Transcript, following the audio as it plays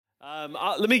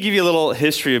Let me give you a little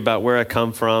history about where I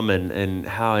come from and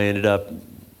how I ended up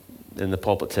in the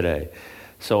pulpit today.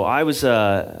 So I was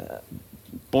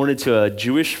born into a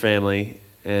Jewish family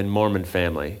and Mormon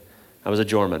family. I was a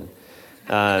Jorman.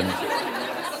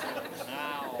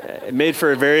 It made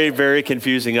for a very, very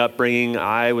confusing upbringing.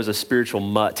 I was a spiritual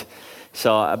mutt.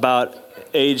 So about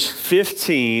age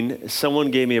 15,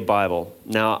 someone gave me a Bible.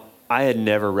 Now, I had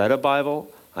never read a Bible.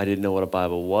 I didn't know what a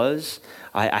Bible was.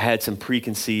 I had some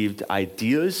preconceived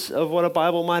ideas of what a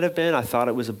Bible might have been. I thought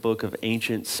it was a book of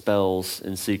ancient spells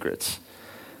and secrets.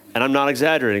 And I'm not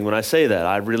exaggerating when I say that.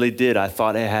 I really did. I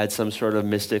thought it had some sort of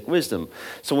mystic wisdom.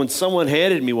 So when someone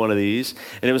handed me one of these,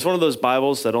 and it was one of those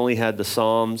Bibles that only had the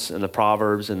Psalms and the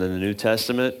Proverbs and then the New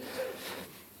Testament.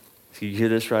 Do you hear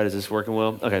this right? Is this working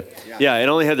well? Okay. Yeah, it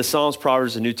only had the Psalms,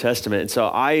 Proverbs, and New Testament. And so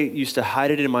I used to hide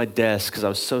it in my desk because I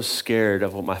was so scared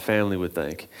of what my family would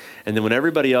think. And then when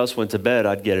everybody else went to bed,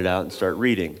 I'd get it out and start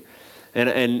reading.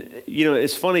 And you know,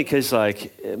 it's funny because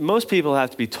like most people have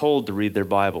to be told to read their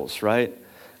Bibles, right?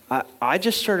 I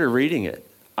just started reading it.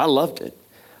 I loved it.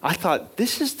 I thought,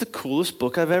 this is the coolest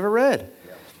book I've ever read.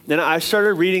 Then I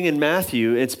started reading in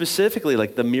Matthew, and specifically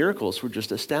like the miracles were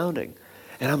just astounding.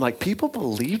 And I'm like, people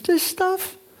believe this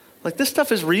stuff? Like, this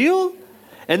stuff is real?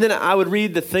 And then I would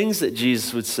read the things that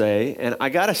Jesus would say, and I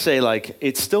got to say, like,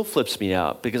 it still flips me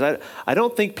out because I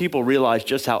don't think people realize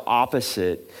just how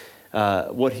opposite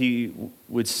what he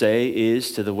would say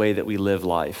is to the way that we live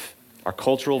life. Our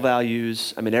cultural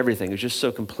values, I mean, everything is just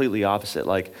so completely opposite.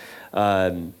 Like,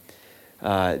 do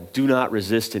not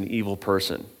resist an evil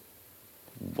person.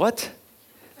 What?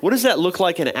 What does that look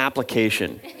like in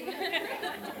application?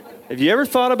 Have you ever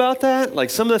thought about that? Like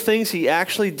some of the things he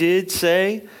actually did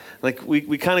say, like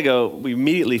we kind of go, we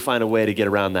immediately find a way to get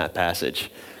around that passage,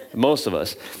 most of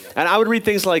us. And I would read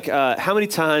things like, how many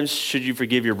times should you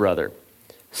forgive your brother?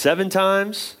 7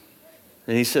 times?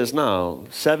 And he says, no,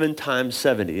 7 times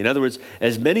 70. In other words,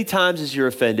 as many times as you're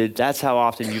offended, that's how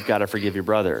often you've got to forgive your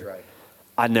brother. Right.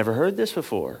 I'd never heard this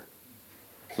before.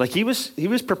 Like he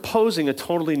was proposing a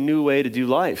totally new way to do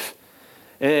life.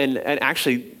 And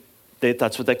actually,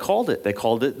 that's what they called it. They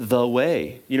called it the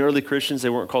way. You know, early Christians, they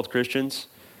weren't called Christians.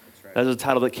 That's right. That was a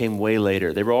title that came way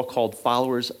later. They were all called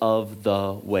followers of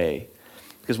the way.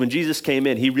 Because when Jesus came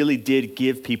in, he really did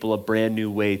give people a brand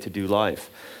new way to do life.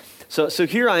 So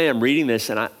here I am reading this,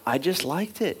 and I just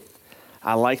liked it.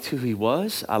 I liked who he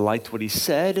was. I liked what he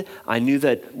said. I knew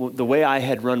that the way I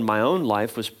had run my own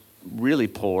life was really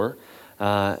poor,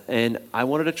 and I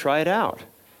wanted to try it out.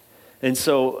 And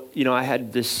so, you know, I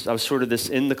was sort of this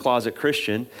in-the-closet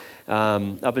Christian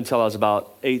up until I was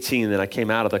about 18, then I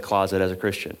came out of the closet as a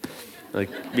Christian.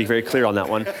 Like, be very clear on that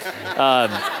one.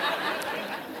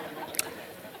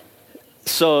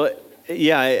 So,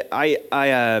 yeah,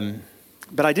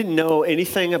 but I didn't know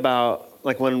anything about,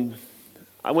 like when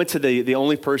I went to the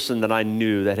only person that I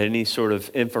knew that had any sort of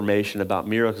information about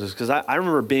miracles, because I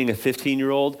remember being a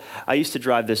 15-year-old, I used to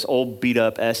drive this old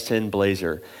beat-up S10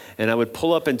 Blazer, and I would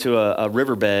pull up into a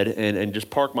riverbed and just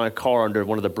park my car under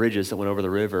one of the bridges that went over the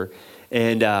river,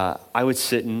 and I would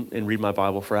sit and read my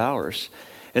Bible for hours.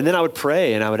 And then I would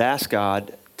pray, and I would ask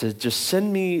God to just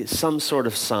send me some sort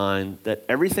of sign that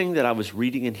everything that I was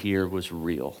reading in here was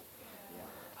real.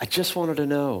 I just wanted to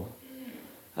know.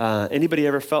 Anybody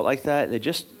ever felt like that? I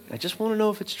just want to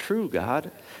know if it's true, God.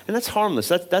 And that's harmless.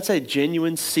 That's a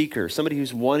genuine seeker, somebody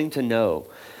who's wanting to know.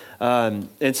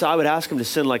 And so I would ask him to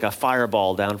send like a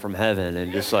fireball down from heaven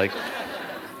and just like,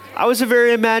 I was a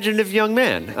very imaginative young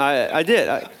man. I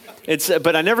did.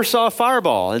 But I never saw a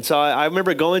fireball. And so I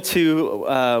remember going to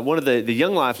one of the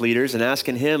Young Life leaders and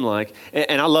asking him like,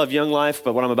 and I love Young Life,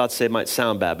 but what I'm about to say might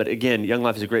sound bad. But again, Young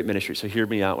Life is a great ministry, so hear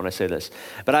me out when I say this.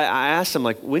 But I asked him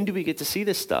like, when do we get to see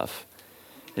this stuff?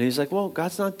 And he's like, well,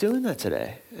 God's not doing that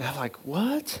today. And I'm like,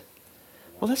 what?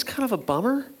 Well, that's kind of a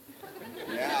bummer.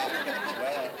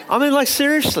 I mean, like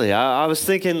seriously, I was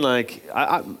thinking like,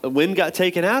 wind got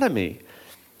taken out of me.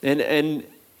 And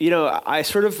you know, I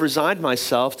sort of resigned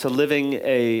myself to living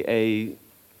a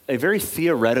very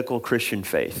theoretical Christian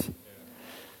faith.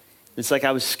 It's like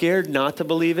I was scared not to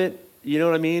believe it, you know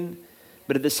what I mean?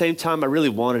 But at the same time, I really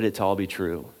wanted it to all be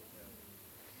true.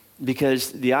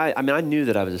 Because I knew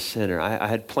that I was a sinner. I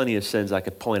had plenty of sins I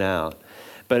could point out.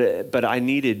 But I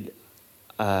needed,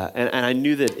 and I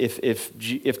knew that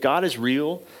if God is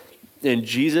real, and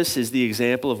Jesus is the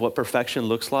example of what perfection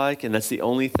looks like, and that's the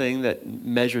only thing that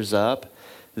measures up,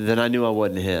 then I knew I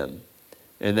wasn't him,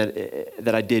 and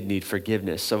that I did need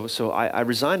forgiveness. So I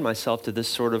resigned myself to this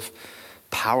sort of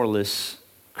powerless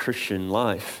Christian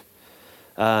life.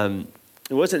 It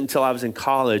wasn't until I was in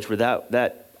college where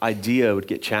that idea would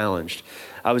get challenged.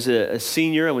 I was a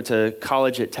senior. I went to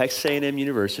college at Texas A&M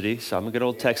University, so I'm a good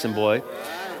old Texan boy.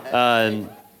 And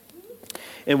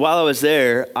while I was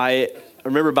there, I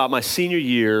remember about my senior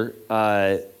year,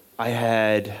 I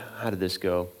had, how did this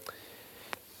go?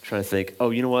 Trying to think,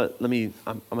 oh, you know what? I'm going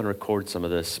to record some of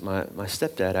this. My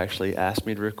stepdad actually asked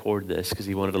me to record this because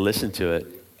he wanted to listen to it.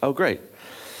 Oh, great.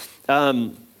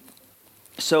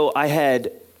 So I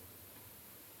had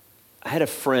a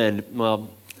friend, well,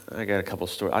 I got a couple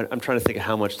stories. I'm trying to think of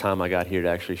how much time I got here to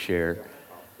actually share.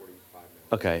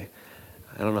 Okay.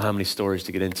 I don't know how many stories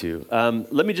to get into.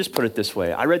 Let me just put it this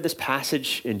way. I read this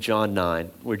passage in John 9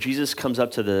 where Jesus comes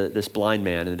up to this blind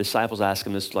man and the disciples ask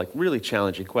him this like really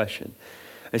challenging question.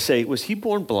 They say, was he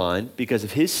born blind because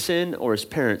of his sin or his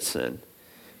parents' sin?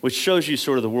 Which shows you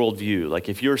sort of the worldview. Like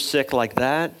if you're sick like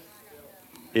that,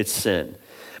 it's sin.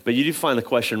 But you do find the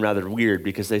question rather weird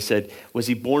because they said, was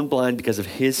he born blind because of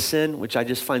his sin? Which I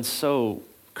just find so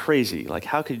crazy. Like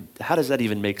how does that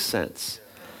even make sense?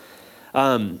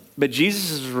 But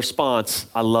Jesus' response,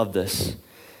 I love this.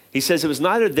 He says, it was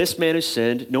neither this man who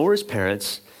sinned nor his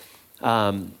parents.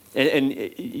 And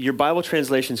your Bible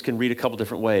translations can read a couple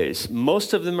different ways.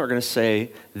 Most of them are going to say,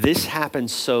 this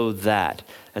happened so that.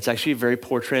 That's actually a very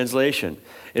poor translation.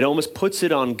 It almost puts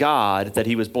it on God that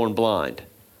he was born blind.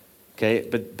 Okay,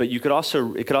 but it could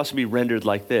also be rendered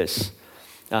like this.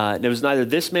 It was neither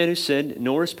this man who sinned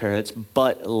nor his parents,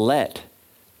 but let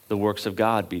the works of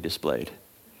God be displayed.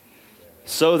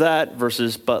 So that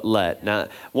versus but let. Now,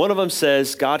 one of them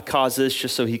says God caused this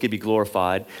just so he could be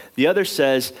glorified. The other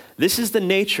says this is the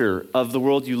nature of the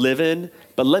world you live in,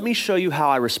 but let me show you how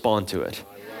I respond to it.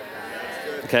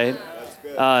 Okay?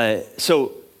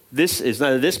 So this is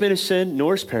neither this man who sinned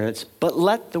nor his parents, but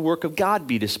let the work of God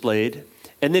be displayed.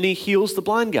 And then he heals the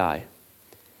blind guy.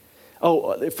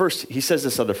 Oh, first he says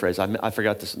this other phrase. I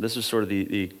forgot this. This is sort of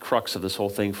the crux of this whole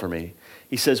thing for me.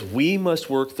 He says, we must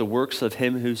work the works of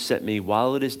him who sent me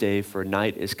while it is day, for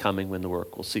night is coming when the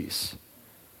work will cease.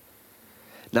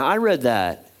 Now, I read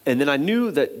that, and then I knew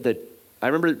that I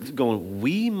remember going,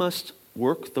 we must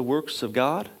work the works of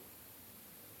God?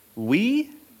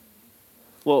 We?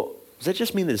 Well, does that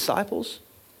just mean the disciples?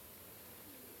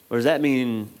 Or does that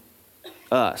mean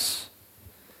us?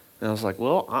 And I was like,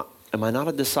 well, am I not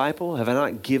a disciple? Have I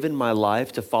not given my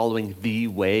life to following the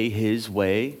way, his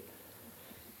way?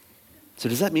 So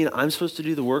does that mean I'm supposed to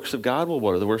do the works of God? Well,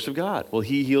 what are the works of God? Well,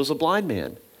 he heals a blind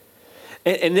man.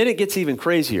 And then it gets even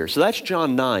crazier. So that's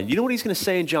John 9. You know what he's going to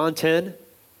say in John 10?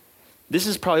 This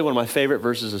is probably one of my favorite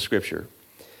verses of Scripture.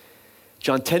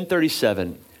 John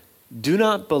 10:37. Do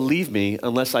not believe me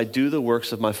unless I do the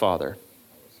works of my Father.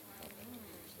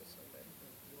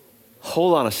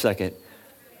 Hold on a second.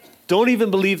 Don't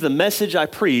even believe the message I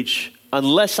preach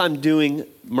unless I'm doing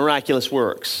miraculous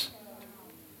works.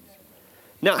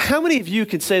 Now, how many of you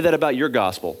can say that about your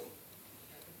gospel?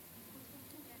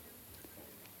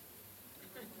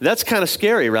 That's kind of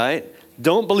scary, right?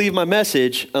 Don't believe my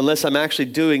message unless I'm actually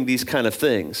doing these kind of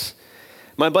things.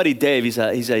 My buddy Dave, he's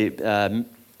a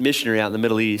missionary out in the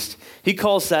Middle East. He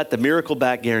calls that the miracle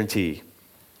back guarantee.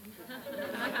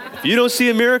 If you don't see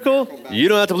a miracle, you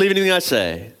don't have to believe anything I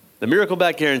say. The miracle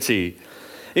back guarantee.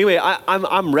 Anyway,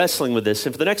 I'm wrestling with this.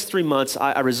 And for the next 3 months,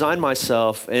 I resigned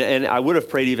myself, and I would have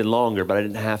prayed even longer, but I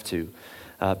didn't have to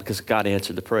because God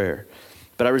answered the prayer.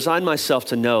 But I resigned myself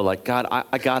to know, like, God,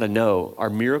 I got to know, are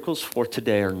miracles for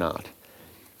today or not?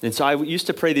 And so I used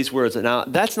to pray these words. Now,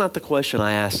 that's not the question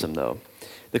I asked him, though.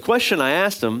 The question I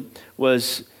asked him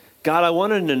was, God, I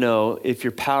wanted to know if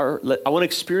your power, I want to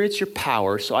experience your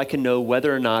power so I can know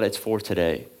whether or not it's for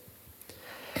today.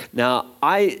 Now,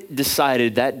 I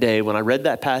decided that day when I read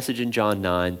that passage in John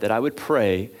 9 that I would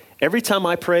pray. Every time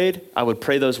I prayed, I would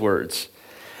pray those words.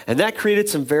 And that created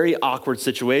some very awkward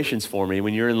situations for me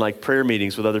when you're in like prayer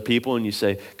meetings with other people and you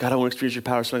say, God, I want to experience your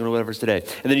power so I can know whatever's today.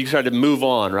 And then you try to move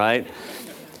on, right?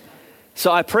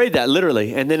 So I prayed that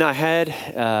literally. And then I had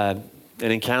an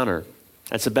encounter.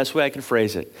 That's the best way I can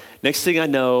phrase it. Next thing I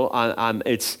know,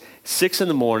 it's 6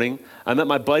 a.m. I'm at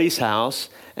my buddy's house.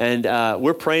 And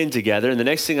we're praying together. And the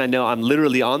next thing I know, I'm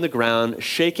literally on the ground,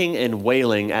 shaking and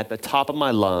wailing at the top of my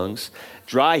lungs,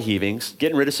 dry heavings,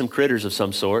 getting rid of some critters of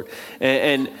some sort.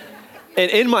 And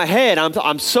in my head,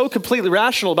 I'm so completely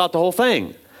rational about the whole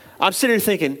thing. I'm sitting here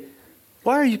thinking,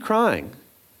 why are you crying?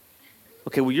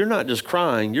 Okay, well, you're not just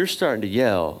crying. You're starting to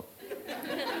yell.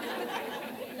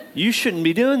 You shouldn't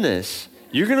be doing this.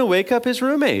 You're going to wake up his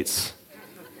roommates.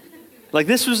 Like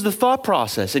this was the thought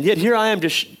process. And yet here I am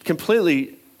just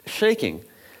completely shaking.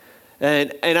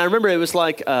 And I remember it was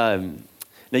like, now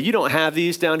you don't have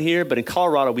these down here, but in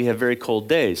Colorado we have very cold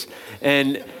days.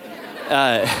 And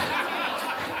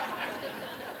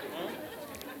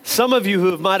Some of you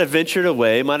who might have ventured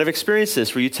away might have experienced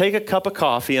this, where you take a cup of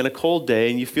coffee on a cold day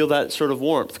and you feel that sort of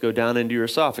warmth go down into your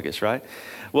esophagus, right?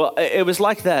 Well, it was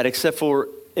like that, except for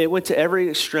it went to every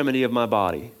extremity of my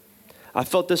body. I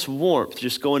felt this warmth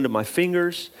just go into my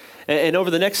fingers. And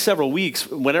over the next several weeks,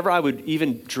 whenever I would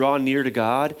even draw near to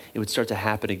God, it would start to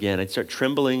happen again. I'd start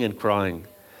trembling and crying.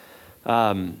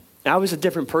 I was a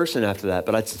different person after that,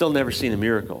 but I'd still never seen a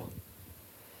miracle.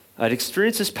 I'd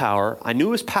experienced His power. I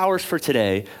knew His powers for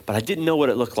today, but I didn't know what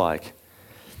it looked like.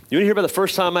 You want to hear about the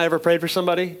first time I ever prayed for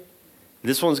somebody?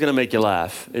 This one's going to make you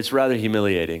laugh. It's rather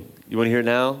humiliating. You want to hear it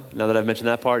now? Now that I've mentioned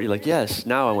that part, you're like, yes,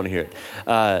 now I want to hear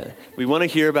it. We want to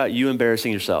hear about you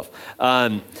embarrassing yourself.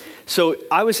 So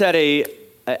I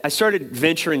started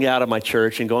venturing out of my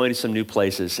church and going to some new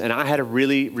places, and I had a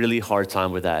really, really hard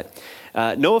time with that.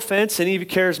 No offense, any of you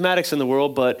charismatics in the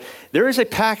world, but there is a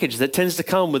package that tends to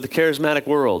come with the charismatic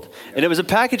world. And it was a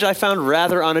package I found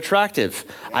rather unattractive.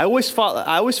 I always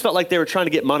felt like they were trying to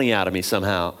get money out of me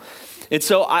somehow. And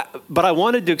so, but I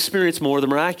wanted to experience more of the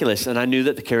miraculous, and I knew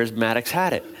that the charismatics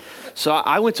had it. So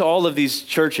I went to all of these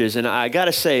churches, and I got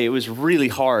to say, it was really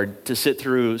hard to sit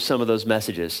through some of those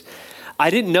messages. I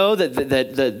didn't know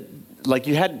that like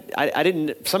you had, I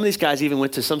didn't, some of these guys even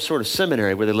went to some sort of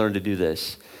seminary where they learned to do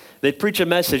this. They'd preach a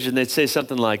message and they'd say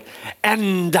something like,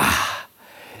 and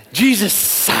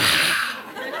Jesus,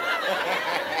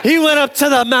 He went up to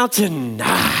the mountain.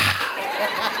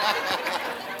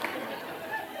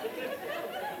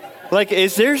 Like,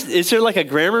 is there like a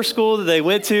grammar school that they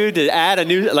went to add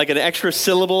an extra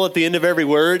syllable at the end of every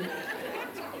word?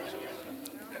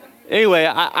 Anyway,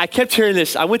 I kept hearing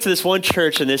this. I went to this one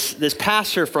church, and this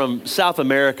pastor from South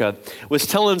America was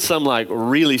telling some like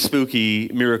really spooky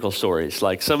miracle stories.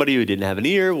 Like somebody who didn't have an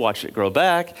ear, watched it grow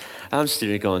back. I'm sitting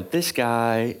there going, this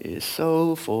guy is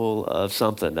so full of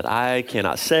something that I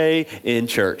cannot say in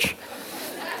church.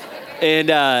 And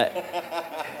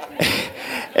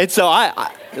so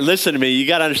I listen to me, you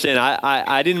got to understand,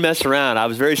 I didn't mess around. I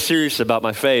was very serious about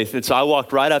my faith. And so I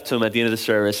walked right up to him at the end of the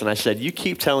service and I said, you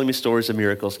keep telling me stories of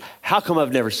miracles. How come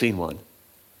I've never seen one?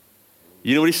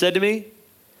 You know what he said to me?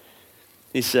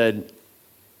 He said,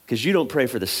 because you don't pray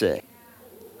for the sick.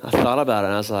 I thought about it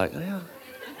and I was like, yeah.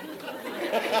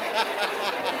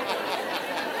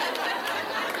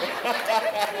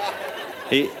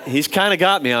 He's kind of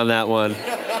got me on that one.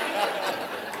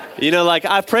 You know, like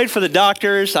I've prayed for the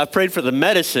doctors, I've prayed for the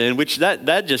medicine, which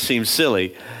that just seems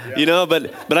silly, you know,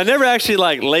 but I never actually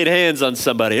like laid hands on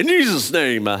somebody in Jesus'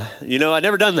 name, you know, I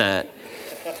never done that.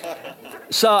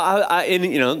 So and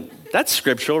you know, that's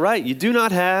scriptural, right? You do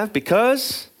not have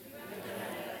because,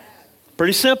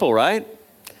 pretty simple, right?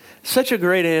 Such a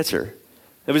great answer.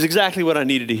 It was exactly what I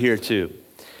needed to hear too.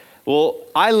 Well,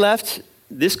 I left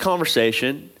this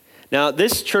conversation. Now,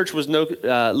 this church was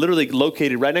literally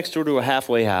located right next door to a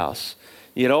halfway house.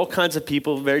 You had all kinds of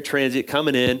people, very transient,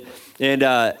 coming in. And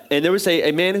there was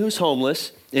a man who's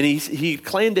homeless, and he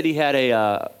claimed that he had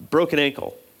a broken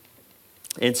ankle.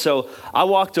 And so I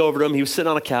walked over to him. He was sitting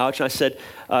on a couch, and I said,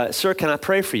 sir, can I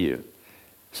pray for you?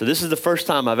 So this is the first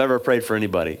time I've ever prayed for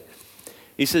anybody.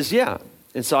 He says, yeah.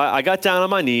 And so I got down on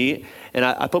my knee, and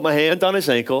I put my hand on his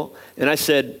ankle, and I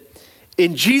said,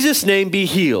 in Jesus' name be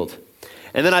healed.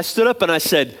 And then I stood up and I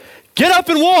said, get up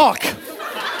and walk.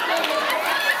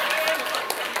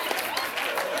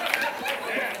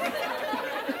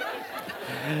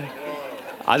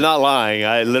 I'm not lying.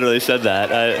 I literally said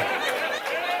that.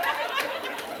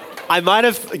 I might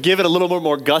have given a little bit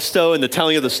more gusto in the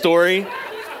telling of the story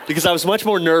because I was much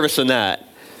more nervous than that.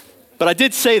 But I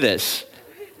did say this.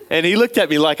 And he looked at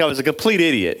me like I was a complete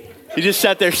idiot. He just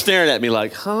sat there staring at me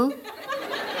like, huh?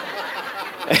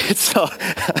 And so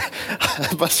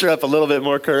I busted up a little bit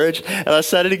more courage, and I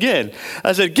said it again.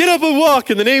 I said, get up and walk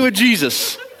in the name of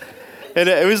Jesus. And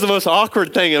it was the most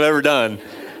awkward thing I've ever done.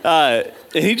 And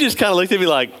he just kind of looked at me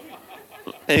like,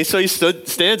 and so he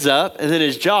stands up, and then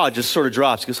his jaw just sort of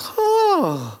drops. He goes,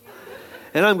 oh.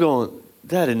 And I'm going,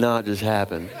 that did not just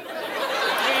happen.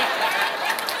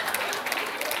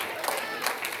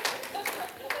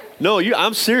 No,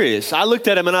 I'm serious. I looked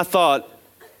at him and I thought,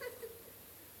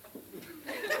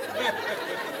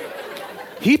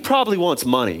 he probably wants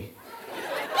money.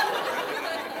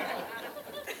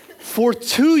 For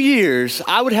 2 years,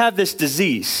 I would have this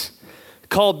disease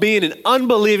called being an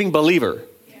unbelieving believer.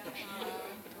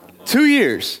 2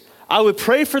 years. I would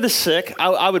pray for the sick.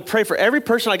 I would pray for every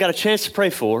person I got a chance to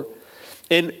pray for.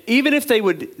 And even if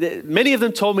many of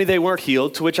them told me they weren't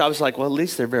healed, to which I was like, well, at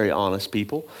least they're very honest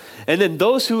people. And then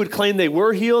those who would claim they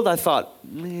were healed, I thought,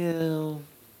 yeah,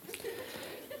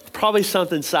 probably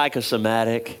something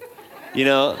psychosomatic. You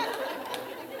know,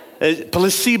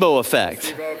 Placebo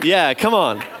effect. Yeah, come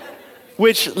on.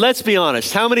 Which, let's be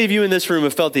honest, how many of you in this room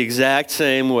have felt the exact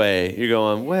same way? You're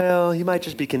going, well, he might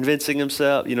just be convincing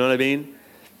himself. You know what I mean?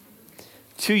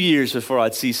 2 years before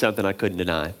I'd see something I couldn't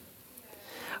deny.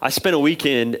 I spent a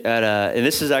weekend and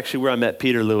this is actually where I met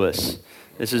Peter Lewis.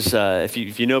 This is, if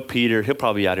you know Peter, he'll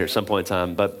probably be out here at some point in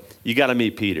time, but you got to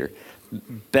meet Peter.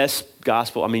 Best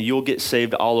gospel. I mean, you'll get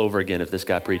saved all over again if this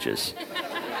guy preaches.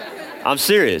 I'm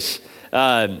serious.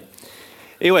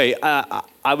 Anyway,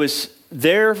 I was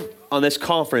there on this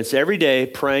conference every day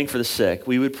praying for the sick.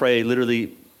 We would pray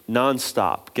literally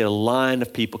nonstop, get a line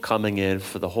of people coming in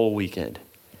for the whole weekend.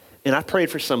 And I prayed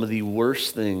for some of the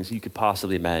worst things you could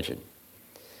possibly imagine.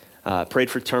 Prayed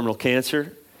for terminal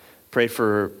cancer, prayed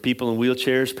for people in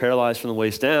wheelchairs, paralyzed from the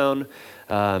waist down.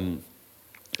 I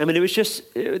mean, it was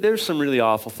just, there were some really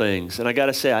awful things. And I got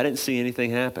to say, I didn't see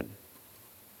anything happen.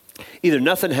 Either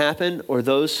nothing happened or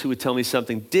those who would tell me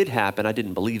something did happen, I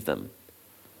didn't believe them.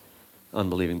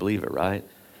 Unbelieving believer, right?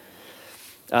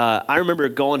 I remember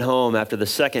going home after the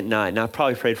second night, and I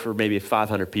probably prayed for maybe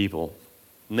 500 people.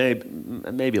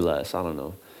 Maybe less, I don't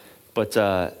know. But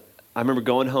I remember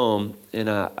going home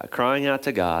and crying out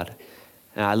to God,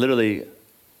 and I literally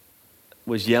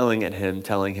was yelling at him,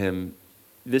 telling him,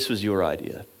 this was your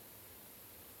idea.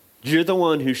 You're the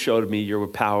one who showed me your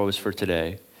power was for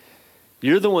today.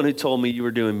 You're the one who told me you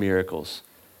were doing miracles.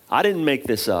 I didn't make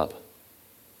this up.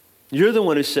 You're the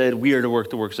one who said we are to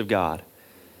work the works of God.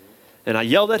 And I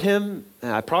yelled at him,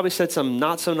 and I probably said some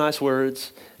not so nice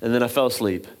words, and then I fell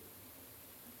asleep.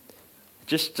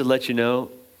 Just to let you know,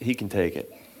 he can take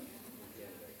it.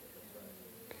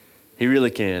 He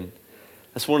really can.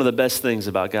 That's one of the best things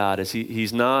about God is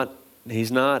he's not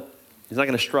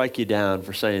going to strike you down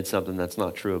for saying something that's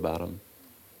not true about him.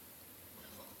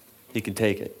 He can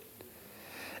take it.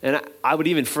 And I would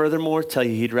even furthermore tell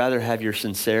you he'd rather have your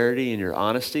sincerity and your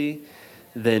honesty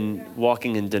than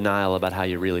walking in denial about how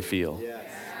you really feel. Yes.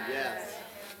 Yes.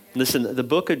 Listen, the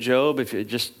book of Job,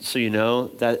 just so you know,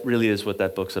 that really is what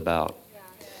that book's about.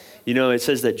 You know, it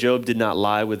says that Job did not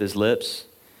lie with his lips.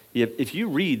 If you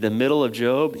read the middle of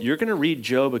Job, you're going to read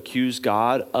Job accuse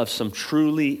God of some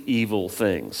truly evil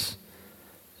things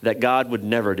that God would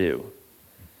never do.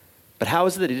 But how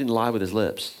is it that he didn't lie with his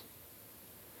lips?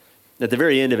 At the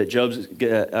very end of it,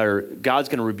 God's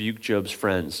going to rebuke Job's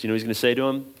friends. You know what he's going to say to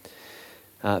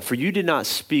him? For you did not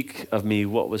speak of me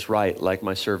what was right like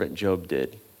my servant Job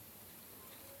did.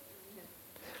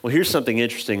 Well, here's something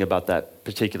interesting about that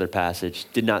particular passage.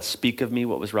 Did not speak of me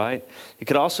what was right. It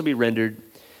could also be rendered,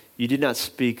 you did not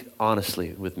speak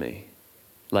honestly with me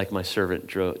like my servant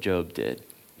Job did.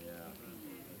 Yeah,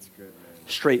 that's good, man.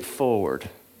 Straightforward.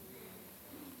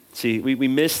 See, we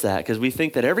miss that because we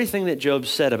think that everything that Job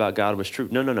said about God was true.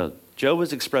 No. Job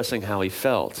was expressing how he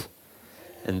felt.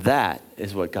 And that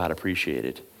is what God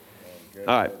appreciated.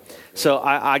 All right. So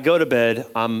I go to bed.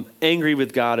 I'm angry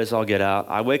with God as I'll get out.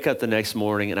 I wake up the next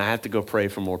morning and I have to go pray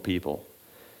for more people.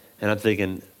 And I'm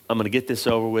thinking, I'm going to get this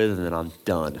over with and then I'm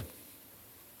done.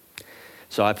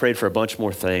 So I prayed for a bunch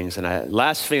more things. And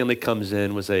last family comes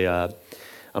in was a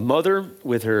mother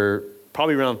with her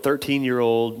probably around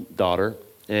 13-year-old daughter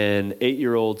and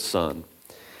 8-year-old son.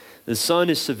 The son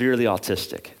is severely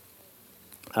autistic.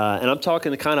 And I'm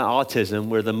talking the kind of autism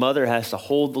where the mother has to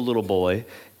hold the little boy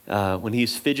when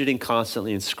he's fidgeting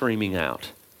constantly and screaming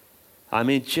out. I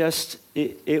mean,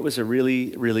 it was a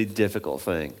really, really difficult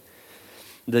thing.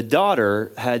 The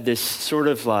daughter had this sort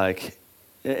of like,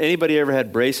 anybody ever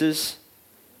had braces?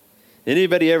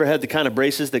 Anybody ever had the kind of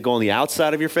braces that go on the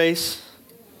outside of your face?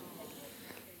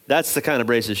 That's the kind of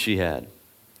braces she had.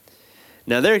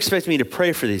 Now, they're expecting me to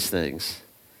pray for these things.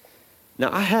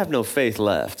 Now, I have no faith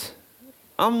left.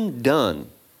 I'm done.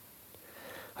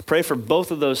 I pray for both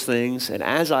of those things, and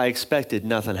as I expected,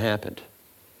 nothing happened.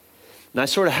 And I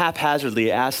sort of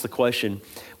haphazardly asked the question,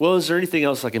 well, is there anything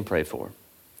else I can pray for?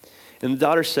 And the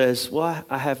daughter says, well,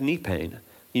 I have knee pain. Can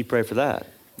you pray for that?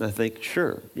 And I think,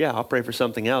 sure. Yeah, I'll pray for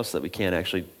something else that we can't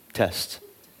actually test.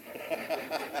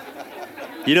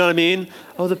 You know what I mean?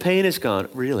 Oh, the pain is gone.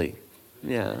 Really?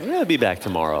 Yeah, I'll be back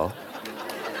tomorrow.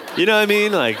 You know what I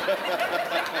mean? Like,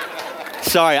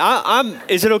 sorry,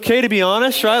 is it okay to be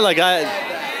honest, right?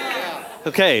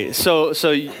 Okay, so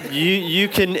you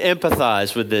can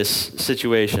empathize with this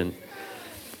situation.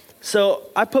 So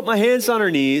I put my hands on her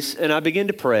knees and I begin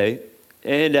to pray.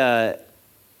 But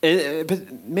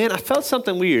man, I felt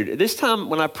something weird. This time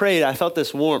when I prayed, I felt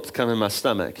this warmth come in my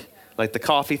stomach, like the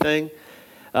coffee thing.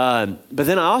 But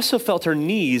then I also felt her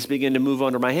knees begin to move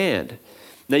under my hand.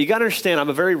 Now, you got to understand, I'm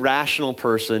a very rational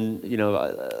person. You know,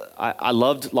 I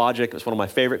loved logic. It was one of my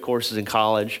favorite courses in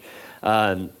college.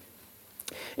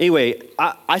 Anyway,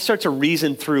 I start to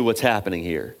reason through what's happening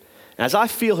here. As I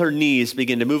feel her knees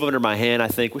begin to move under my hand, I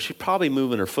think, well, she's probably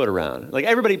moving her foot around. Like,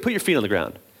 everybody, put your feet on the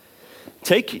ground.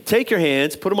 Take your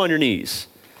hands, put them on your knees.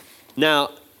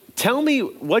 Now, tell me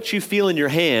what you feel in your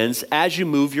hands as you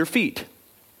move your feet.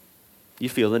 You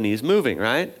feel the knees moving,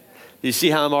 right? You see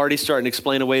how I'm already starting to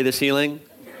explain away this healing?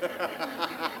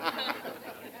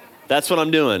 That's what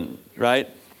I'm doing, right?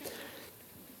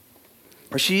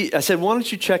 I said, why don't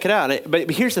you check it out?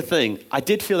 But here's the thing. I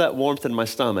did feel that warmth in my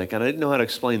stomach, and I didn't know how to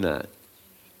explain that.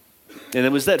 And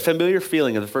it was that familiar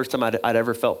feeling of the first time I'd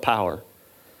ever felt power.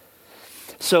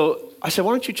 So I said,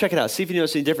 why don't you check it out, see if you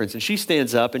notice any difference. And she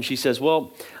stands up and she says,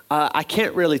 well, I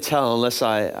can't really tell unless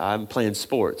I'm playing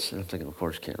sports. And I'm thinking, of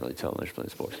course, you can't really tell unless you're playing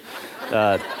sports.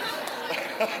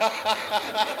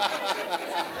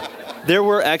 There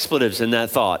were expletives in that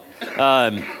thought.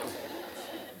 And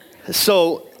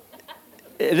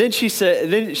then she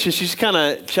said, she's kind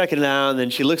of checking it out, and then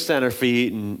she looks down her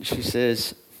feet and she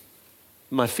says,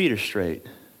 my feet are straight.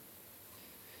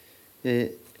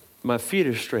 My feet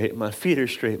are straight, my feet are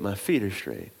straight, my feet are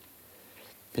straight.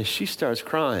 And she starts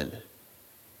crying.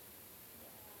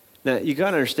 Now, you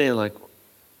got to understand, like,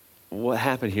 what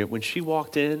happened here. When she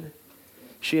walked in,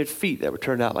 she had feet that were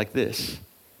turned out like this.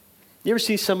 You ever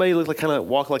see somebody kind of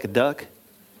walk like a duck?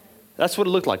 That's what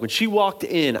it looked like. When she walked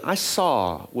in, I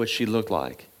saw what she looked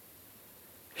like.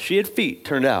 She had feet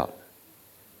turned out.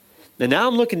 And now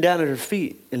I'm looking down at her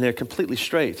feet, and they're completely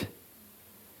straight.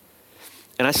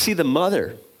 And I see the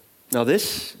mother. Now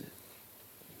this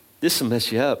will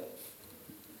mess you up.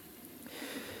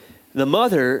 The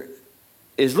mother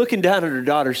is looking down at her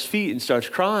daughter's feet and starts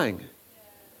crying.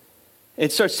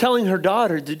 And starts telling her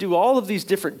daughter to do all of these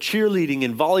different cheerleading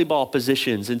and volleyball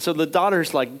positions. And so the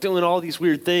daughter's like doing all these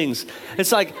weird things.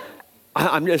 It's like,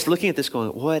 I'm just looking at this going,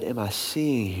 what am I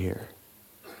seeing here?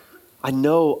 I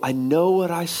know what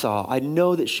I saw. I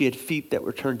know that she had feet that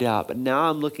were turned out, but now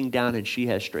I'm looking down and she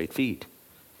has straight feet.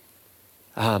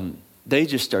 They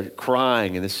just started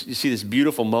crying, and you see this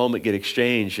beautiful moment get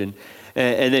exchanged, and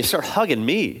they start hugging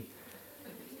me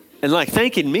and like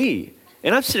thanking me.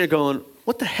 And I'm sitting there going,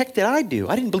 what the heck did I do?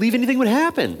 I didn't believe anything would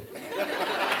happen.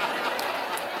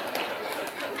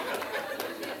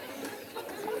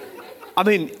 I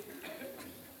mean,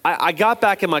 I got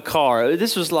back in my car.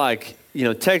 This was like,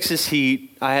 Texas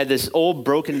heat. I had this old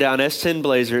broken down S10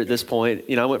 Blazer at this point.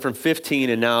 I went from 15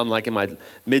 and now I'm like in my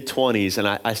mid-20s, and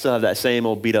I still have that same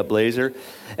old beat up Blazer.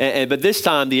 But this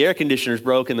time the air conditioner's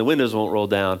broken, the windows won't roll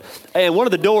down. And one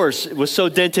of the doors was so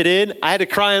dented in, I had to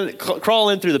crawl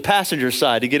in through the passenger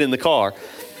side to get in the car.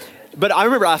 But I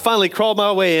remember I finally crawled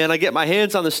my way in. I get my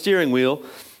hands on the steering wheel,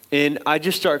 and I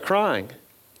just start crying.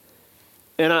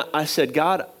 And I said,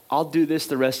 God, I'll do this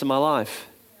the rest of my life.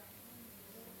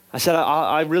 I said,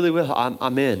 I really will.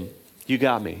 I'm in. You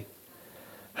got me.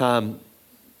 Prior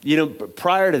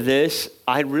to this,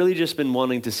 I'd really just been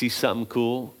wanting to see something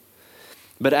cool.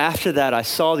 But after that, I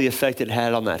saw the effect it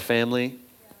had on that family.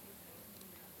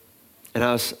 And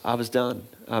I was done.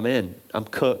 I'm in. I'm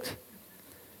cooked.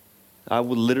 I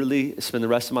would literally spend the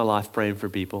rest of my life praying for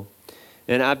people.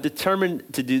 And I've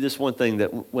determined to do this one thing,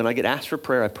 that when I get asked for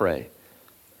prayer, I pray.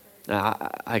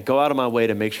 I go out of my way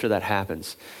to make sure that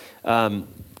happens.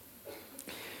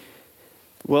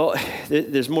 Well,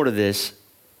 there's more to this.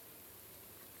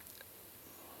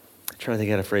 I'm trying to think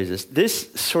how to phrase this.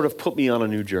 This sort of put me on a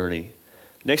new journey.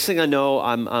 Next thing I know,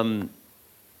 I'm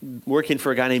working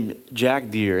for a guy named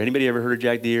Jack Deere. Anybody ever heard of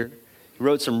Jack Deere? He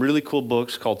wrote some really cool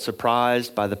books called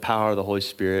Surprised by the Power of the Holy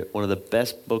Spirit, one of the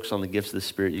best books on the gifts of the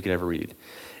Spirit you could ever read.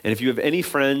 And if you have any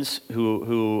friends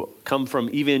who come from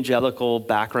evangelical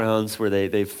backgrounds where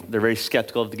they're very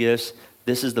skeptical of the gifts,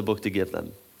 this is the book to give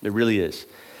them. It really is.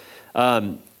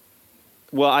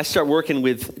 Well, I start working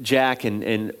with Jack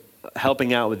and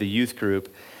helping out with the youth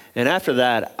group. And after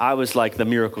that, I was like the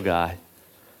miracle guy.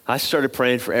 I started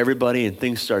praying for everybody, and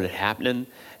things started happening.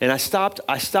 And I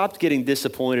stopped getting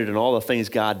disappointed in all the things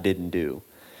God didn't do.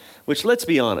 Which, let's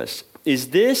be honest, is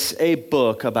this a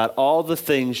book about all the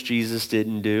things Jesus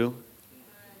didn't do?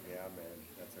 Yeah, man,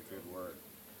 that's a good word.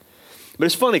 But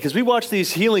it's funny because we watch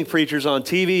these healing preachers on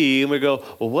TV and we go,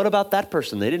 well, what about that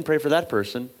person? They didn't pray for that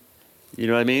person. You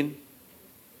know what I mean?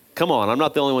 Come on, I'm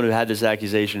not the only one who had this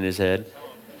accusation in his head.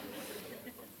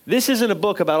 This isn't a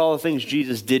book about all the things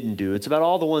Jesus didn't do. It's about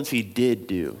all the ones he did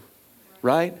do,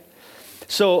 right?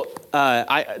 So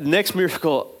next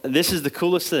miracle, this is the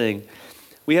coolest thing.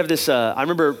 We have this, I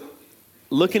remember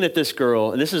looking at this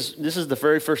girl, and this is the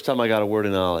very first time I got a word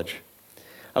of knowledge.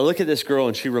 I look at this girl,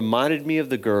 and she reminded me of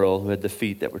the girl who had the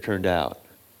feet that were turned out.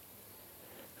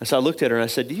 And so I looked at her, and I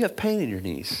said, do you have pain in your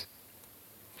knees?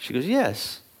 She goes,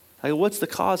 yes. I go, what's the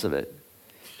cause of it?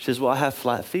 She says, well, I have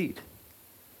flat feet.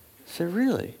 I said,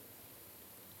 really?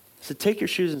 I said, take your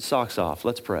shoes and socks off.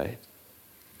 Let's pray.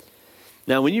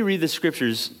 Now, when you read the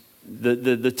scriptures,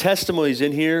 the testimonies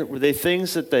in here, were they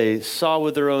things that they saw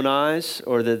with their own eyes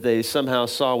or that they somehow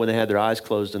saw when they had their eyes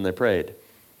closed and they prayed?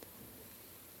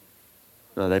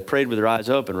 No, they prayed with their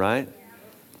eyes open, right?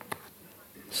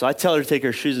 So I tell her to take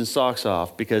her shoes and socks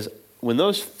off because when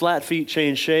those flat feet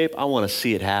change shape, I want to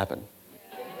see it happen.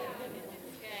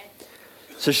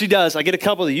 So she does. I get a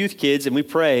couple of the youth kids and we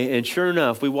pray, and sure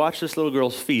enough, we watch this little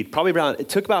girl's feet. It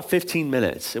took about 15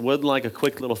 minutes. It wasn't like a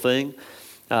quick little thing.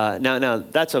 Now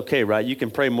that's okay, right? You can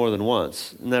pray more than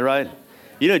once. Isn't that right?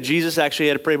 You know, Jesus actually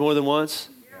had to pray more than once.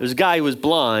 There's a guy who was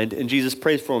blind, and Jesus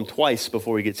prays for him twice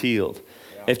before he gets healed.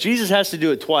 If Jesus has to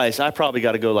do it twice, I probably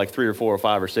got to go like 3 or 4 or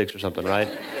 5 or 6 or something, right?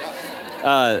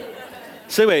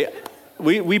 So anyway,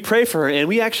 we pray for her, and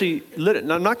we actually,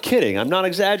 I'm not kidding. I'm not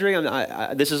exaggerating.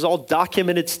 This is all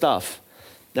documented stuff.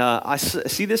 I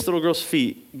see this little girl's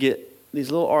feet get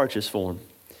these little arches form.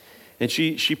 And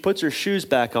she puts her shoes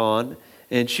back on,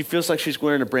 and she feels like she's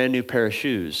wearing a brand new pair of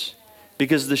shoes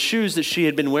because the shoes that she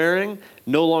had been wearing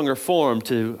no longer form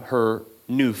to her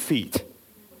new feet.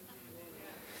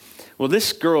 Well,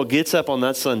 this girl gets up on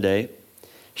that Sunday,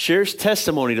 shares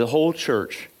testimony to the whole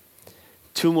church.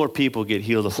 2 more people get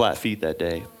healed of flat feet that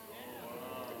day.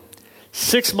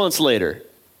 6 months later,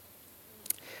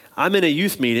 I'm in a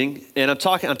youth meeting, and I'm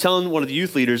telling one of the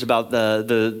youth leaders about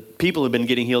the people who've been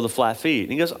getting healed of flat feet.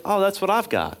 And he goes, oh, that's what I've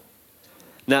got.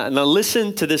 Now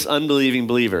listen to this unbelieving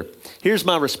believer. Here's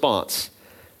my response.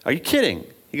 Are you kidding?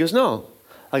 He goes, no.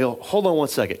 I go, hold on one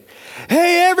second.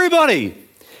 Hey, everybody,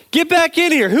 get back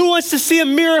in here. Who wants to see a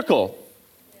miracle?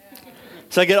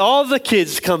 So I get all of the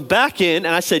kids to come back in,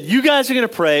 and I said, you guys are going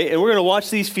to pray, and we're going to watch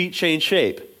these feet change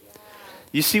shape.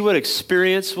 You see what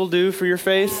experience will do for your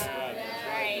faith?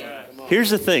 Here's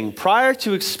the thing. Prior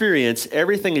to experience,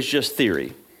 everything is just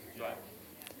theory.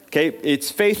 Okay? It's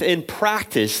faith in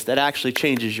practice that actually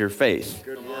changes your faith.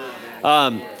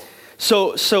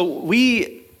 So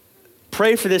we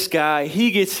pray for this guy.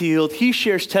 He gets healed. He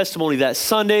shares testimony that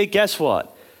Sunday. Guess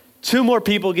what? 2 more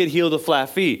people get healed of flat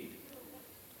feet.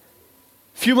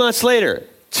 A few months later,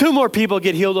 2 more people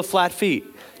get healed of flat feet.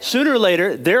 Sooner or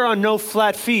later, there are no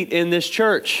flat feet in this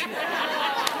church.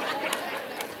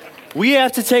 We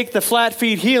have to take the flat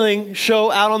feet healing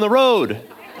show out on the road.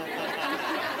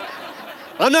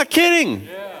 I'm not kidding.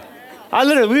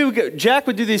 Jack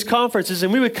would do these conferences,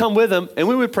 and we would come with him, and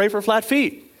we would pray for flat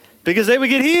feet because they would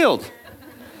get healed.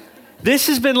 This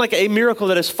has been like a miracle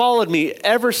that has followed me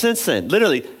ever since then.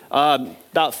 Literally,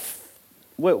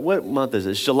 what month is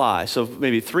this? July. So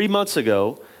maybe 3 months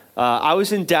ago, I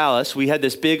was in Dallas. We had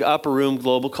this big upper room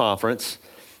global conference.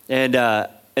 And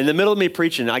in the middle of me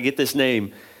preaching, I get this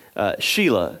name,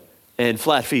 Sheila and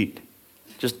flat feet.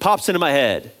 Just pops into my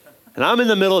head. And I'm in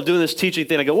the middle of doing this teaching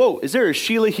thing. I go, whoa, is there a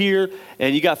Sheila here?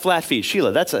 And you got flat feet.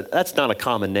 Sheila, that's not a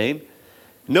common name.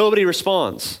 Nobody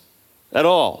responds at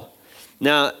all.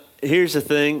 Now, here's the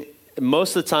thing.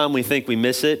 Most of the time we think we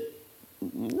miss it.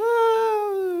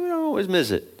 No, we don't always miss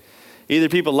it. Either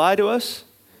people lie to us,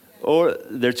 or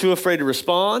they're too afraid to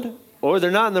respond, or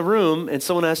they're not in the room and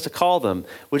someone has to call them,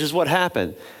 which is what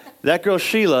happened. That girl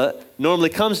Sheila normally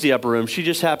comes to the upper room. She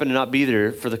just happened to not be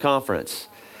there for the conference.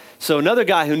 So another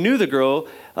guy who knew the girl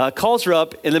calls her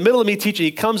up in the middle of me teaching.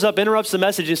 He comes up, interrupts the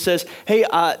message, and says, hey,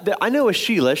 I know a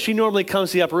Sheila. She normally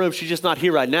comes to the upper room. She's just not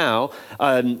here right now.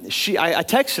 I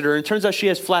texted her, and it turns out she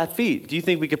has flat feet. Do you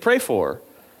think we could pray for her?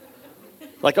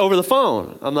 Like over the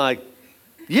phone. I'm like,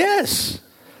 yes.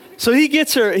 So he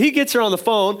gets her on the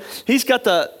phone.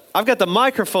 I've got the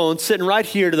microphone sitting right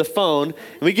here to the phone,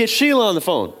 and we get Sheila on the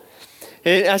phone.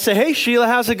 And I say, hey, Sheila,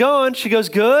 how's it going? She goes,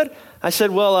 good. I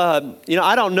said, well,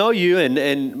 I don't know you,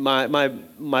 and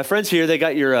my friends here, they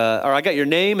got your, or I got your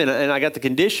name, and I got the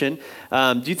condition.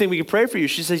 Do you think we can pray for you?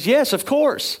 She says, yes, of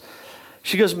course.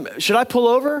 She goes, should I pull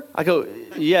over? I go,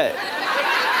 yeah.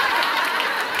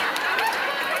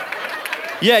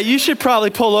 Yeah, you should probably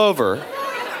pull over.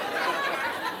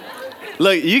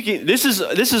 Look, this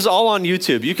is all on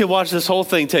YouTube. You can watch this whole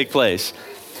thing take place.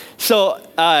 So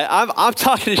I'm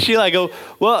talking to Sheila. I go,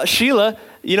 well, Sheila,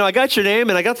 I got your name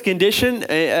and I got the condition.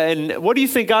 And what do you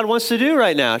think God wants to do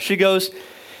right now? She goes,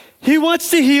 he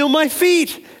wants to heal my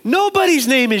feet. Nobody's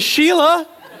name is Sheila.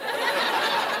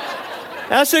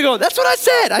 And I said, that's what I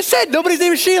said. I said nobody's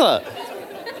name is Sheila.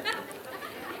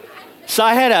 So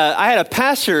I had a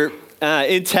pastor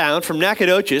in town from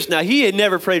Nacogdoches. Now, he had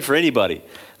never prayed for anybody.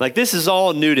 Like, this is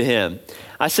all new to him.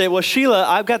 I say, well, Sheila,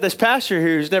 I've got this pastor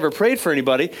here who's never prayed for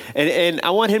anybody, and I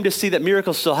want him to see that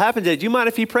miracles still happen today. Do you mind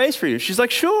if he prays for you? She's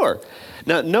like, sure.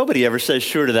 Now, nobody ever says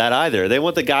sure to that either. They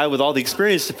want the guy with all the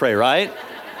experience to pray, right?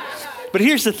 But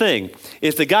here's the thing.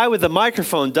 If the guy with the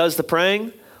microphone does the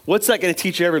praying, what's that going to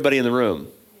teach everybody in the room?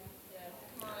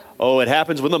 Oh, it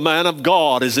happens when the man of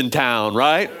God is in town,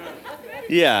 right?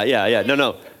 Yeah.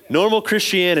 No. Normal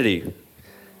Christianity.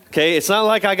 Okay, it's not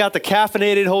like I got the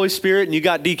caffeinated Holy Spirit and you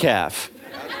got decaf.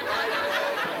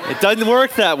 It doesn't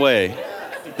work that way.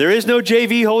 There is no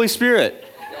JV Holy Spirit.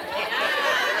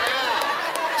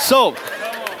 So,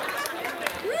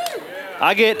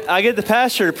 I get the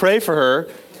pastor to pray for her,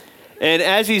 and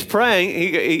as he's praying,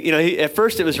 he at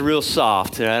first it was real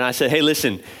soft, and I said, hey,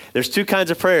 listen, there's two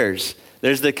kinds of prayers.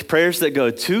 There's the prayers that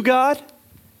go to God,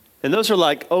 and those are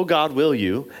like, oh, God, will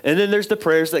you? And then there's the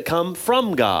prayers that come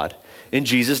from God. In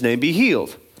Jesus' name, be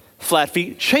healed. Flat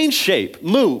feet, change shape,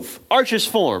 move, arches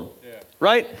form,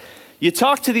 right? You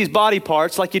talk to these body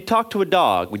parts like you talk to a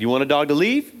dog. When you want a dog to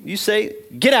leave, you say,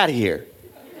 get out of here.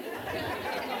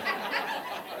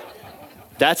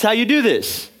 That's how you do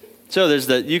this. So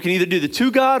you can either do the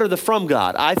to God or the from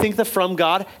God. I think the from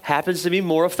God happens to be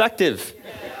more effective.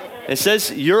 It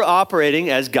says you're operating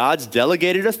as God's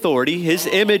delegated authority, his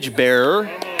image bearer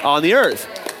on the earth.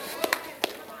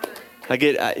 I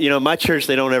get, my church,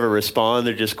 they don't ever respond.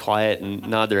 They're just quiet and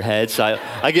nod their heads. So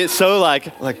I get so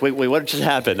like, wait, what just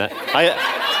happened? I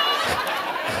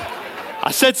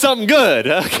said something good.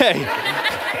 Okay.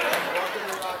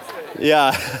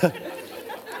 Yeah.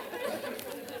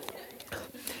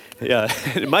 Yeah.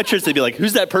 In my church, they'd be like,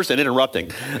 who's that person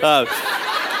interrupting?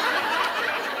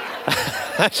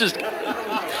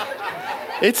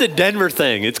 It's a Denver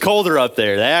thing. It's colder up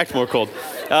there. They act more cold.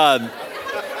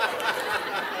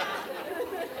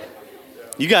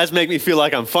 You guys make me feel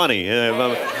like I'm funny.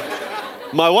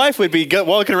 My wife would be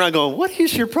walking around going, what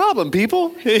is your problem,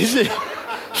 people? She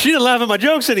didn't laugh at my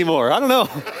jokes anymore. I don't know.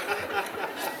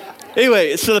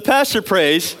 Anyway, so the pastor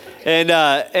prays,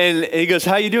 and he goes,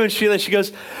 how you doing, Sheila? She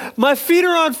goes, my feet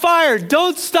are on fire.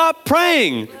 Don't stop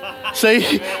praying. So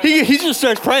he just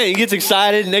starts praying. He gets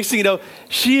excited. Next thing you know,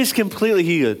 she is completely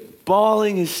healed,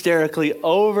 bawling hysterically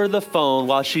over the phone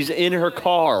while she's in her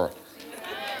car.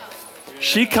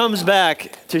 She comes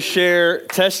back to share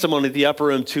testimony at the upper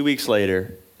room 2 weeks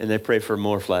later, and they pray for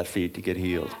more flat feet to get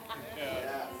healed.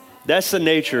 That's the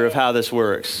nature of how this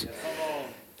works.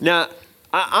 Now,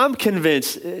 I'm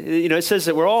convinced, it says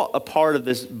that we're all a part of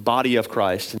this body of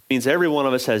Christ. It means every one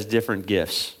of us has different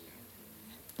gifts.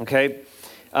 Okay?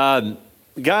 God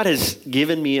has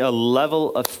given me a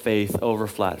level of faith over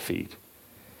flat feet.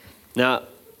 Now,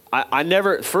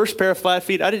 first pair of flat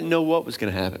feet, I didn't know what was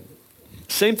going to happen.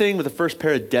 Same thing with the first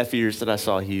pair of deaf ears that I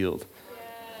saw healed.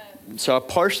 So a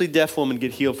partially deaf woman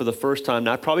get healed for the first time.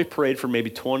 Now, I probably prayed for maybe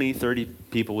 20, 30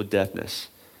 people with deafness.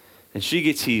 And she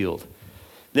gets healed.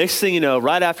 Next thing you know,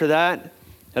 right after that,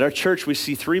 at our church, we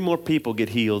see 3 more people get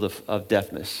healed of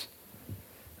deafness.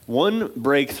 One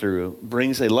breakthrough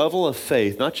brings a level of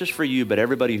faith, not just for you, but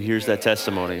everybody who hears that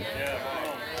testimony.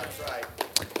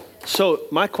 So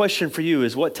my question for you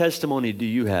is, what testimony do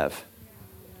you have?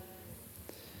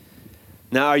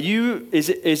 Now, does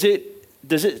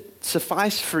it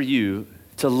suffice for you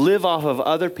to live off of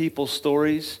other people's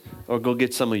stories or go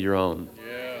get some of your own?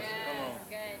 Yes, come on.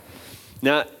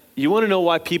 Now, you want to know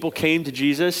why people came to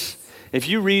Jesus? If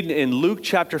you read in Luke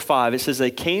chapter 5, it says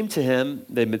they came to him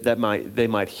that they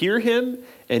might hear him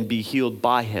and be healed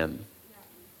by him.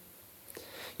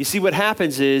 You see, what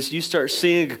happens is you start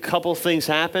seeing a couple things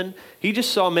happen. He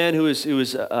just saw a man who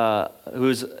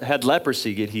had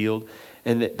leprosy get healed,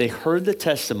 and they heard the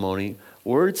testimony,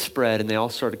 word spread, and they all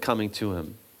started coming to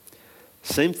him.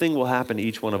 Same thing will happen to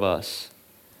each one of us.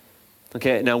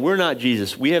 Okay, now we're not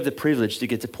Jesus. We have the privilege to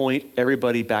get to point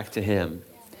everybody back to him.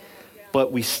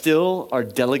 But we still are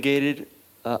delegated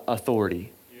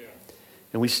authority.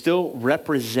 And we still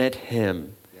represent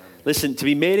him. Listen, to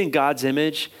be made in God's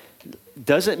image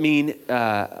doesn't mean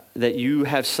that you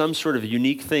have some sort of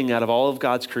unique thing out of all of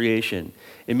God's creation.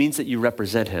 It means that you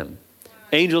represent him.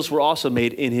 Angels were also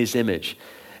made in his image.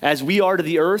 As we are to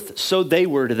the earth, so they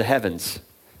were to the heavens.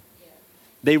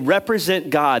 They represent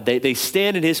God. They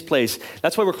stand in his place.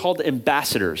 That's why we're called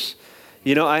ambassadors.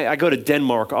 You know, I go to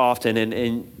Denmark often,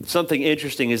 and something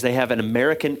interesting is they have an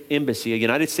American embassy, a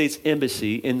United States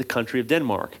embassy in the country of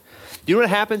Denmark. Do you know what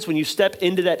happens when you step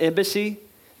into that embassy?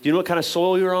 Do you know what kind of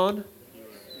soil you're on?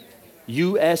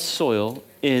 U.S. soil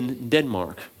in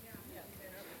Denmark.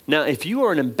 Now, if you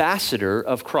are an ambassador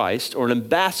of Christ or an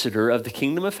ambassador of the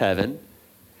kingdom of heaven,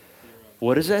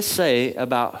 what does that say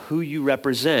about who you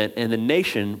represent and the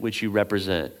nation which you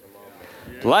represent?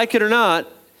 Like it or not,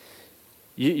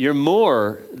 you're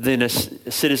more than a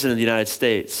citizen of the United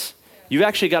States. You've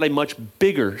actually got a much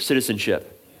bigger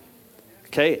citizenship.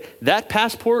 Okay? That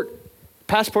passport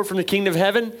from the kingdom of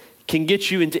heaven can get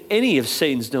you into any of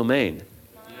Satan's domain,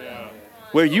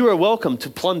 where you are welcome to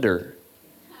plunder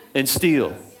and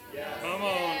steal. Come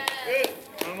on.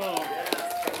 Come on.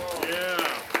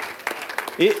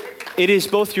 Yeah. It is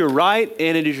both your right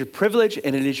and it is your privilege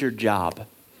and it is your job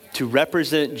to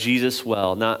represent Jesus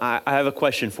well. Now, I have a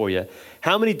question for you.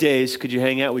 How many days could you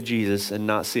hang out with Jesus and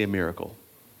not see a miracle?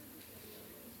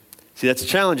 See, that's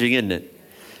challenging, isn't it?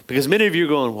 Because many of you are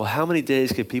going, well, how many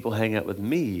days could people hang out with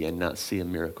me and not see a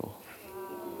miracle?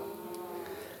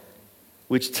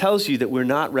 Which tells you that we're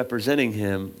not representing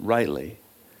him rightly.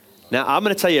 Now, I'm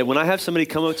going to tell you, when I have somebody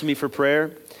come up to me for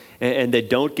prayer and they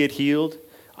don't get healed,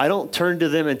 I don't turn to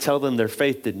them and tell them their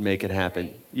faith didn't make it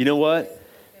happen. You know what?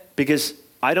 Because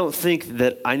I don't think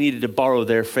that I needed to borrow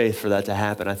their faith for that to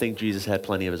happen. I think Jesus had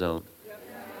plenty of his own.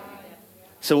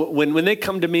 So when they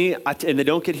come to me and they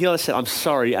don't get healed, I say, I'm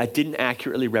sorry, I didn't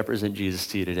accurately represent Jesus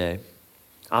to you today.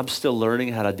 I'm still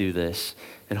learning how to do this.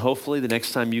 And hopefully the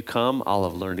next time you come, I'll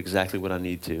have learned exactly what I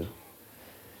need to.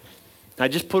 I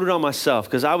just put it on myself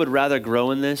because I would rather grow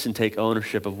in this and take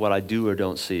ownership of what I do or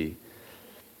don't see.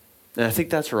 And I think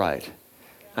that's right.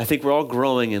 I think we're all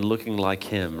growing and looking like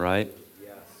him, right?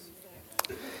 Yes.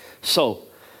 So,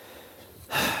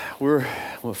 we're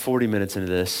 40 minutes into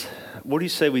this. What do you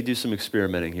say we do some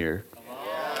experimenting here?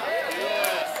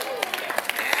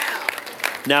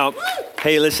 Now,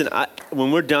 hey, listen,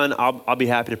 when we're done, I'll be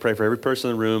happy to pray for every person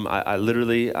in the room. I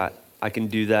literally can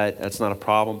do that. That's not a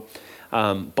problem.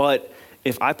 But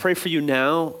if I pray for you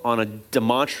now on a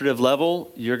demonstrative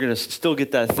level, you're going to still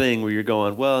get that thing where you're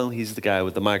going, well, he's the guy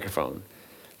with the microphone.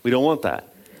 We don't want that,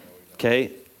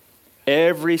 okay?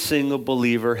 Every single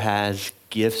believer has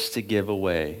gifts to give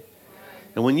away.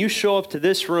 And when you show up to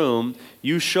this room,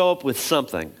 you show up with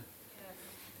something.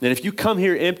 And if you come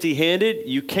here empty-handed,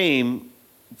 you came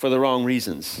for the wrong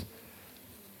reasons.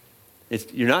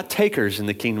 You're not takers in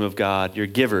the kingdom of God, you're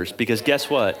givers. Because guess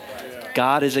what?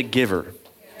 God is a giver.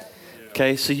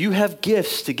 Okay, so you have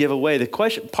gifts to give away.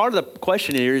 Part of the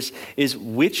question here is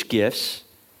which gifts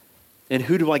and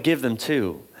who do I give them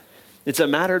to? It's a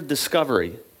matter of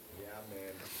discovery.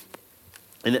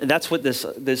 And that's what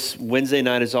this Wednesday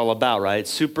night is all about, right?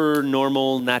 Super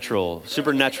normal, natural.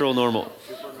 Supernatural, normal.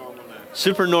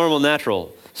 Super normal,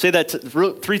 natural. Say that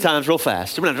 3 times real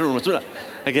fast. Supernatural.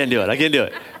 I can't do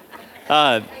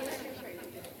it.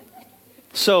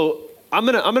 So I'm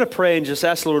gonna pray and just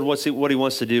ask the Lord what he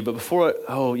wants to do. But before,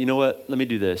 you know what? Let me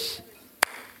do this.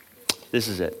 This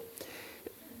is it.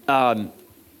 God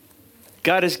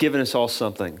has given us all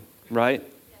something, right?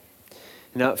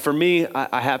 Now, for me,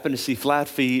 I happen to see flat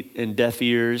feet and deaf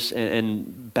ears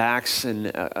and backs and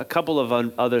a couple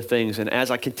of other things. And as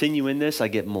I continue in this, I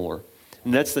get more.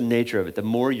 And that's the nature of it. The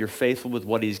more you're faithful with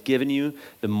what he's given you,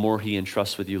 the more he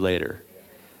entrusts with you later.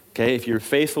 Okay? If you're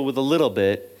faithful with a little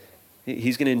bit,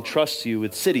 he's going to entrust you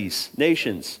with cities,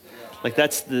 nations. Like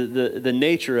that's the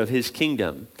nature of his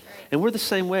kingdom. And we're the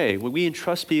same way. We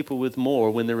entrust people with more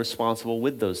when they're responsible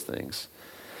with those things.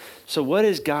 So what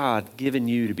has God given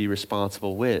you to be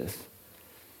responsible with?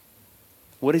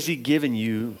 What has he given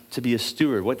you to be a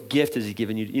steward? What gift has he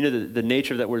given you? You know, the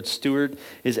nature of that word steward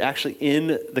is actually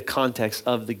in the context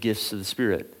of the gifts of the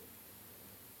Spirit.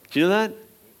 Do you know that?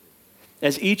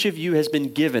 As each of you has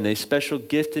been given a special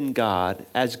gift in God,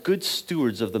 as good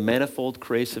stewards of the manifold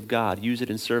grace of God, use it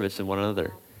in service to one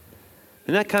another.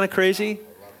 Isn't that kind of crazy?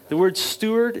 The word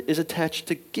steward is attached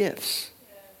to gifts.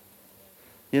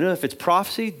 You know, if it's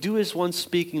prophecy, do as one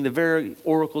speaking the very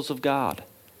oracles of God.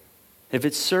 If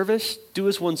it's service, do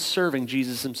as one serving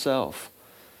Jesus himself.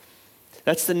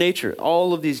 That's the nature.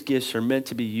 All of these gifts are meant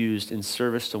to be used in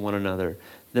service to one another.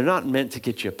 They're not meant to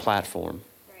get you a platform.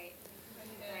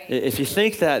 If you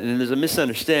think that, then there's a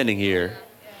misunderstanding here.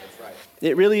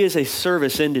 It really is a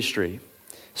service industry.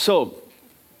 So,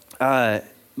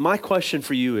 my question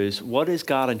for you is, what has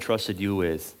God entrusted you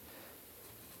with?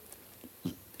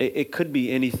 It could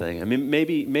be anything. I mean,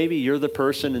 maybe you're the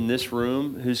person in this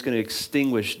room who's going to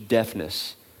extinguish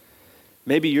deafness.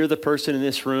 Maybe you're the person in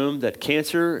this room that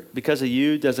cancer, because of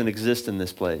you, doesn't exist in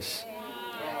this place.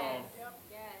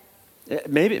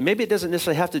 Maybe it doesn't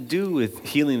necessarily have to do with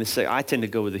healing the sick. I tend to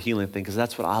go with the healing thing because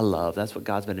that's what I love. That's what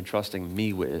God's been entrusting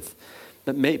me with.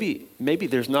 But maybe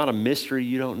there's not a mystery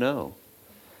you don't know.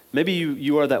 Maybe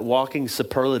you are that walking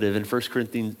superlative in 1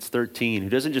 Corinthians 13 who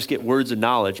doesn't just get words of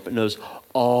knowledge but knows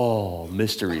all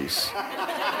mysteries.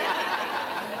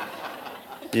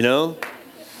 you know?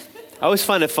 I always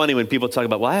find it funny when people talk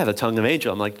about, well, I have a tongue of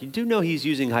angel. I'm like, you do know he's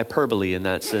using hyperbole in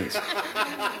that sense.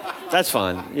 That's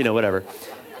fine, whatever.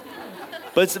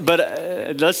 But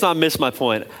let's not miss my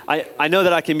point. I know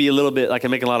that I can be a little bit, I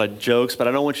can make a lot of jokes, but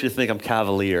I don't want you to think I'm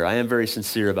cavalier. I am very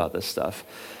sincere about this stuff.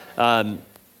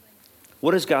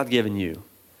 What has God given you?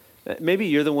 Maybe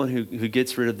you're the one who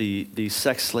gets rid of the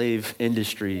sex slave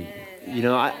industry.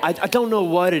 I don't know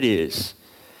what it is.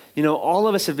 All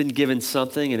of us have been given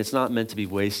something, and it's not meant to be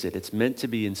wasted. It's meant to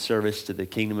be in service to the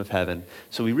kingdom of heaven.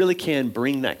 So we really can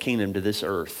bring that kingdom to this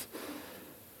earth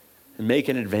and make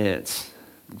an advance.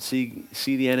 And see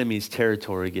the enemy's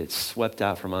territory get swept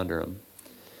out from under them.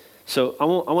 So I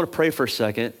want to pray for a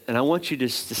second, and I want you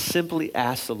just to simply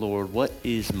ask the Lord, what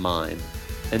is mine?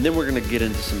 And then we're going to get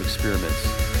into some experiments.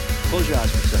 Close your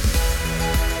eyes for a second.